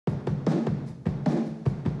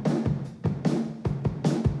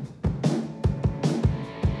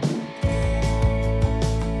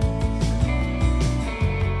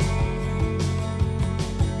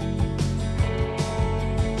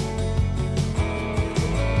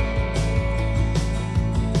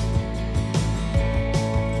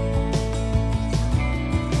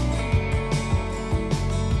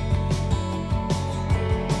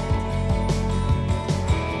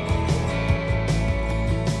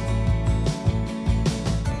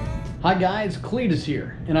Hi guys, Cletus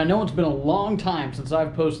here, and I know it's been a long time since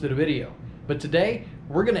I've posted a video, but today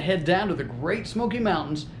we're going to head down to the Great Smoky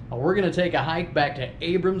Mountains and we're going to take a hike back to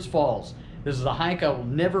Abrams Falls. This is a hike I will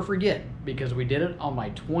never forget because we did it on my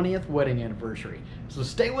 20th wedding anniversary. So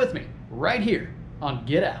stay with me right here on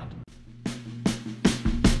Get Out.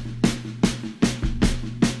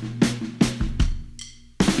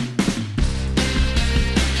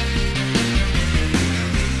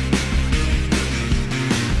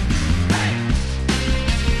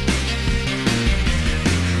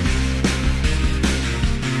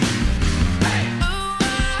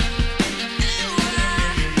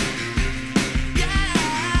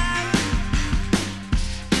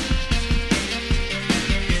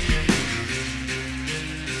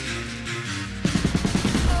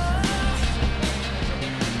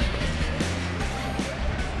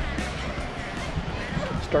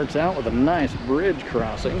 Starts out with a nice bridge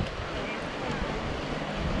crossing.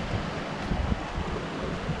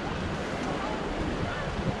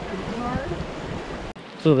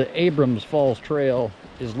 So the Abrams Falls Trail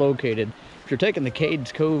is located, if you're taking the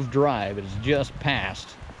Cades Cove Drive, it is just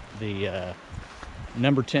past the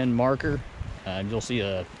number 10 marker. You'll see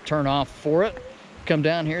a turn off for it. Come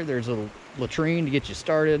down here, there's a latrine to get you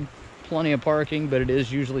started. Plenty of parking, but it is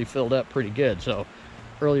usually filled up pretty good. So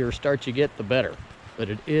earlier start you get, the better. But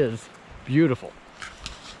it is beautiful.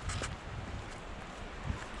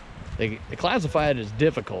 They classify it as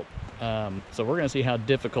difficult, so we're going to see how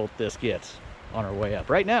difficult this gets on our way up.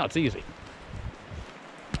 Right now it's easy.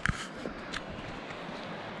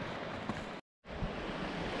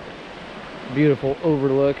 Beautiful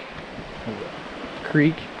overlook of the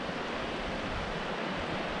creek.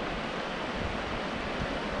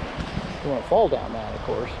 You want to fall down that, of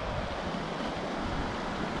course.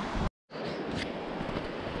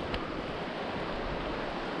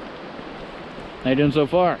 How you doing so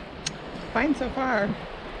far? Fine so far.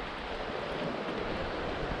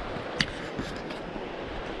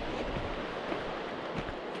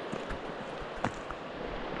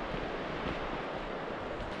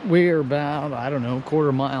 We're about, I don't know,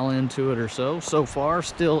 quarter mile into it or so. So far,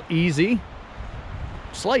 still easy.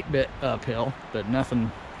 Slight bit uphill, but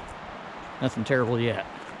nothing terrible yet.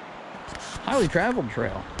 Highly traveled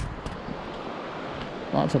trail.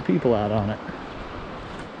 Lots of people out on it.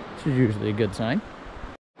 Which is usually a good sign.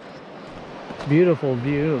 Beautiful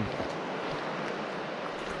view of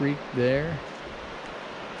creek there.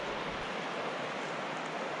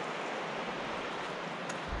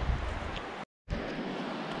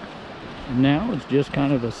 And now it's just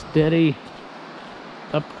kind of a steady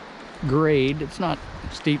upgrade. It's not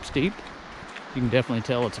steep. You can definitely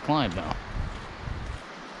tell it's a climb now.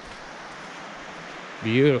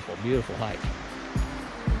 Beautiful, beautiful hike.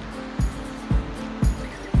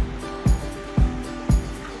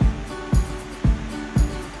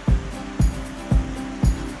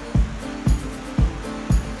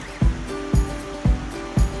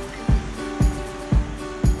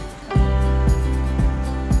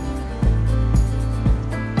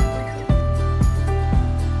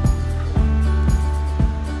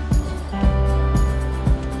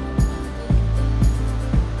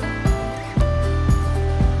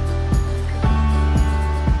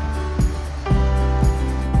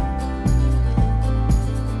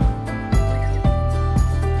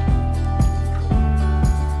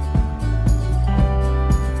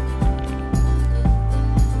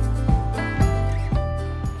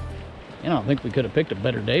 I think we could have picked a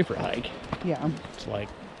better day for a hike. Yeah. It's like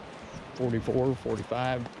 44,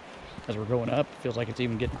 45 as we're going up. Feels like it's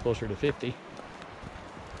even getting closer to 50.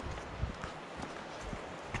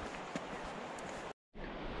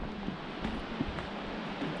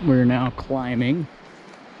 We're now climbing.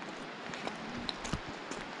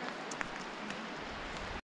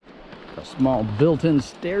 A small built-in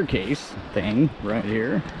staircase thing right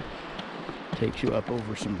here. Takes you up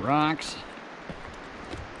over some rocks.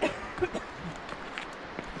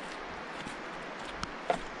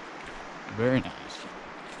 Very nice.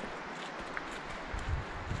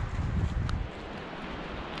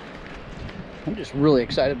 I'm just really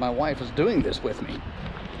excited my wife is doing this with me.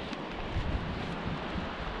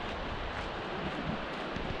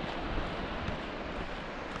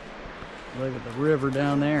 Look at the river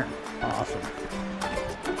down there. Awesome.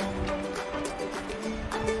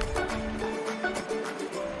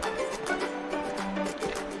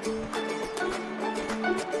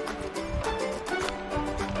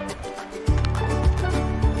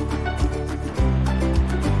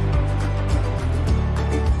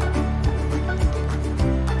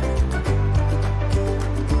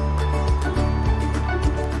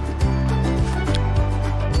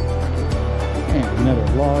 Another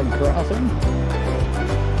log crossing.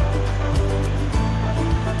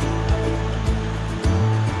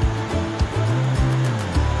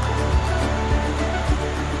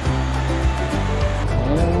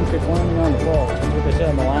 And once you're climbing on the falls, that's what they said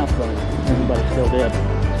in the last one. Everybody still did.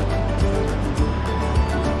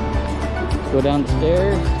 Let's go down the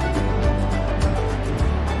stairs.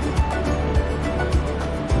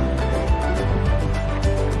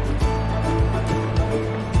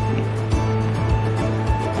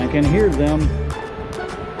 I can hear them.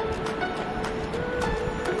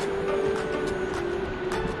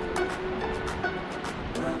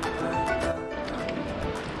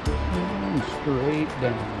 And straight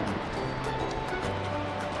down.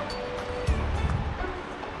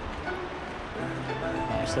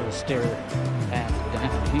 Nice little stair path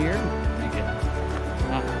down here. Make it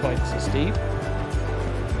not quite so steep.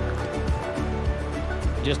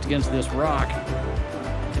 Just against this rock,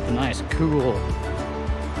 get the nice cool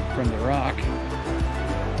from the rock.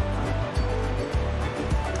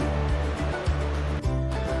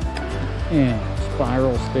 And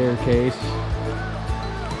spiral staircase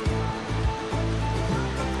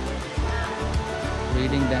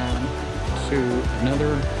leading down to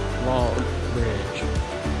another log bridge.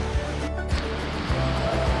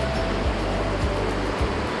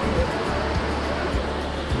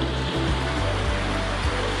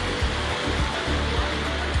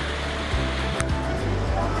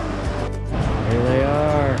 Here they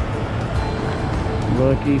are.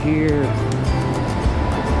 Looky here.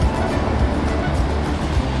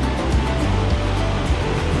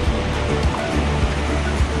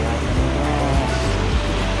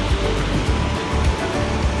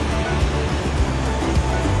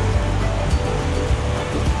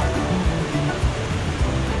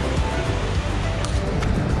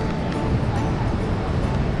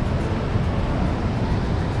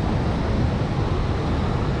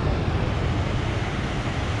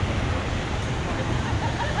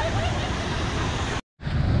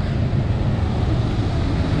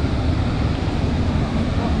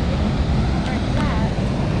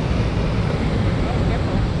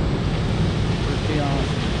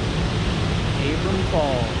 Abrams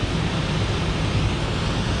Falls.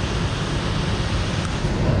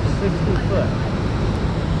 60 foot.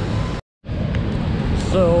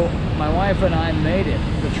 So my wife and I made it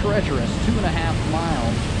the treacherous 2.5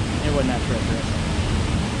 miles. It wasn't that treacherous.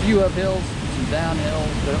 A few uphills, some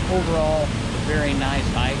downhills, but overall a very nice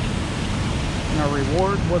hike. And our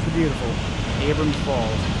reward was the beautiful Abrams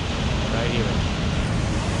Falls right here.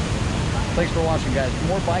 Thanks for watching, guys. For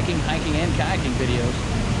more biking, hiking, and kayaking videos,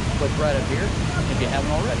 click right up here if you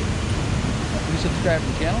haven't already. Please subscribe to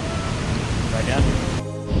the channel right down here.